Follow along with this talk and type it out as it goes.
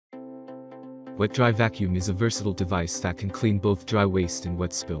Wet-dry vacuum is a versatile device that can clean both dry waste and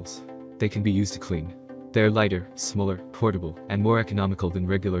wet spills. They can be used to clean. They are lighter, smaller, portable, and more economical than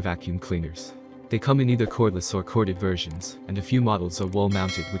regular vacuum cleaners. They come in either cordless or corded versions, and a few models are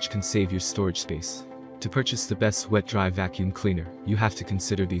wall-mounted, which can save your storage space. To purchase the best wet-dry vacuum cleaner, you have to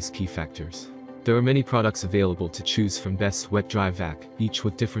consider these key factors. There are many products available to choose from best wet-dry vac, each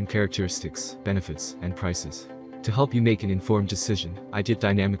with different characteristics, benefits, and prices. To help you make an informed decision, I did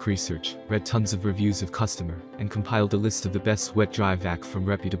dynamic research, read tons of reviews of customer, and compiled a list of the best wet-dry vac from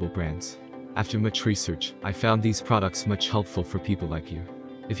reputable brands. After much research, I found these products much helpful for people like you.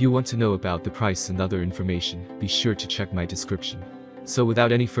 If you want to know about the price and other information, be sure to check my description. So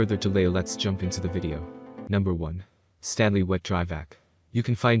without any further delay, let's jump into the video. Number 1. Stanley Wet-Dry Vac. You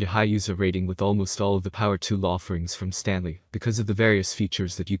can find a high user rating with almost all of the power tool offerings from Stanley because of the various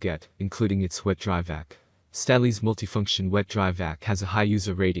features that you get, including its wet-dry vac. Stanley's multifunction wet-dry vac has a high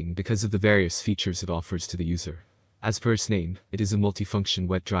user rating because of the various features it offers to the user. As per its name, it is a multifunction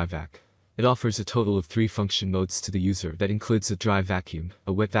wet-dry vac. It offers a total of 3 function modes to the user that includes a dry vacuum,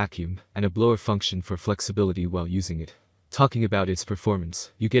 a wet vacuum, and a blower function for flexibility while using it. Talking about its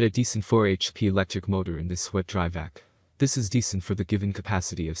performance, you get a decent 4 HP electric motor in this wet-dry vac. This is decent for the given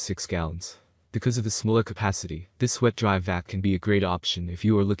capacity of 6 gallons. Because of the smaller capacity, this wet-dry vac can be a great option if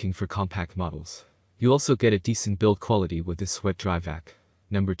you are looking for compact models. You also get a decent build quality with this wet-dry vac.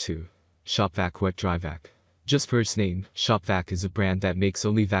 Number 2. Shop-Vac Wet-Dry Vac. Just per its name, Shop-Vac is a brand that makes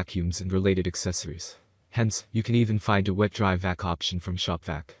only vacuums and related accessories. Hence, you can even find a wet-dry vac option from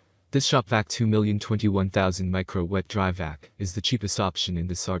Shop-Vac. This Shop-Vac 2,021,000 micro wet-dry vac is the cheapest option in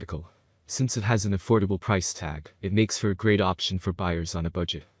this article. Since it has an affordable price tag, it makes for a great option for buyers on a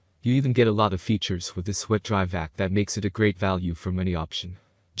budget. You even get a lot of features with this wet-dry vac that makes it a great value for money option.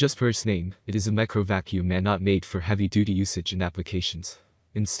 Just per its name, it is a micro vacuum and not made for heavy-duty usage and applications.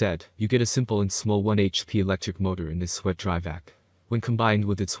 Instead, you get a simple and small 1 HP electric motor in this wet-dry vac. When combined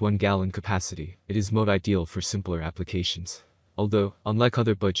with its 1 gallon capacity, it is most ideal for simpler applications. Although, unlike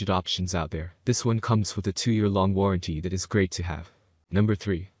other budget options out there, this one comes with a 2-year-long warranty that is great to have. Number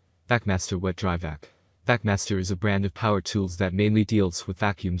 3. VacMaster Wet-Dry Vac. VacMaster is a brand of power tools that mainly deals with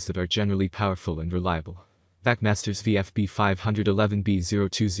vacuums that are generally powerful and reliable. VacMaster's VFB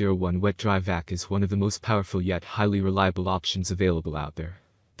 511B0201 Wet-Dry Vac is one of the most powerful yet highly reliable options available out there.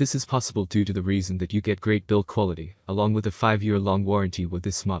 This is possible due to the reason that you get great build quality, along with a 5-year-long warranty with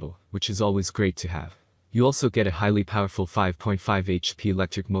this model, which is always great to have. You also get a highly powerful 5.5 HP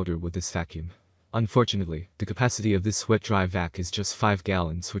electric motor with this vacuum. Unfortunately, the capacity of this wet-dry vac is just 5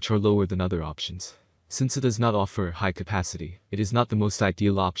 gallons, which are lower than other options. Since it does not offer a high capacity, it is not the most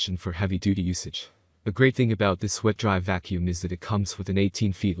ideal option for heavy-duty usage. A great thing about this wet-dry vacuum is that it comes with an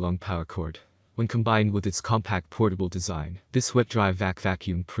 18 feet long power cord. When combined with its compact portable design, this wet-dry vac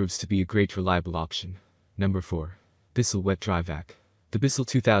vacuum proves to be a great reliable option. Number 4. Bissell Wet-Dry Vac. The Bissell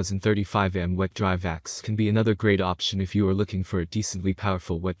 2035M wet-dry vacs can be another great option if you are looking for a decently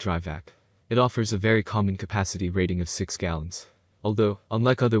powerful wet-dry vac. It offers a very common capacity rating of 6 gallons. Although,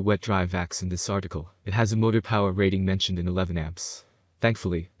 unlike other wet-dry vacs in this article, it has a motor power rating mentioned in 11 amps.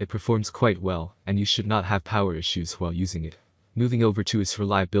 Thankfully, it performs quite well, and you should not have power issues while using it. Moving over to its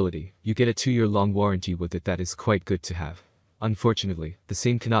reliability, you get a 2-year-long warranty with it that is quite good to have. Unfortunately, the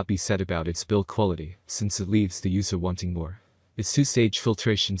same cannot be said about its build quality, since it leaves the user wanting more. Its 2-stage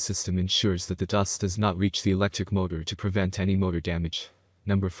filtration system ensures that the dust does not reach the electric motor to prevent any motor damage.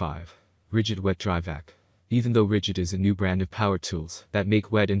 Number 5. Ridgid Wet-Dry Vac. Even though Ridgid is a new brand of power tools that make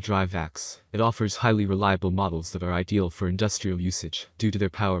wet and dry vacs, it offers highly reliable models that are ideal for industrial usage due to their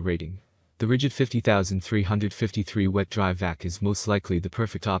power rating. The Ridgid 50353 wet-dry vac is most likely the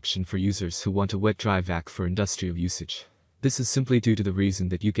perfect option for users who want a wet-dry vac for industrial usage. This is simply due to the reason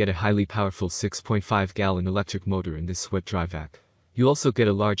that you get a highly powerful 6.5 gallon electric motor in this wet-dry vac. You also get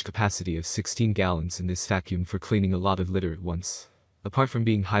a large capacity of 16 gallons in this vacuum for cleaning a lot of litter at once. Apart from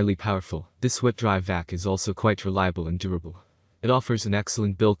being highly powerful, this wet-dry vac is also quite reliable and durable. It offers an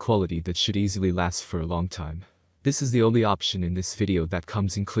excellent build quality that should easily last for a long time. This is the only option in this video that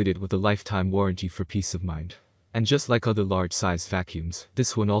comes included with a lifetime warranty for peace of mind. And just like other large-sized vacuums,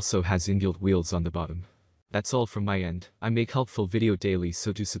 this one also has inbuilt wheels on the bottom. That's all from my end. I make helpful video daily,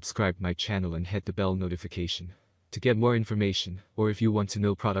 so do subscribe my channel and hit the bell notification. To get more information, or if you want to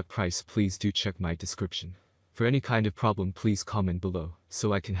know product price, please do check my description. For any kind of problem, please comment below,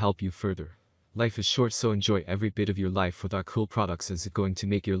 so I can help you further. Life is short, so enjoy every bit of your life with our cool products, as it's going to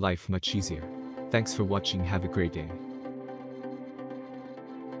make your life much easier. Thanks for watching, have a great day.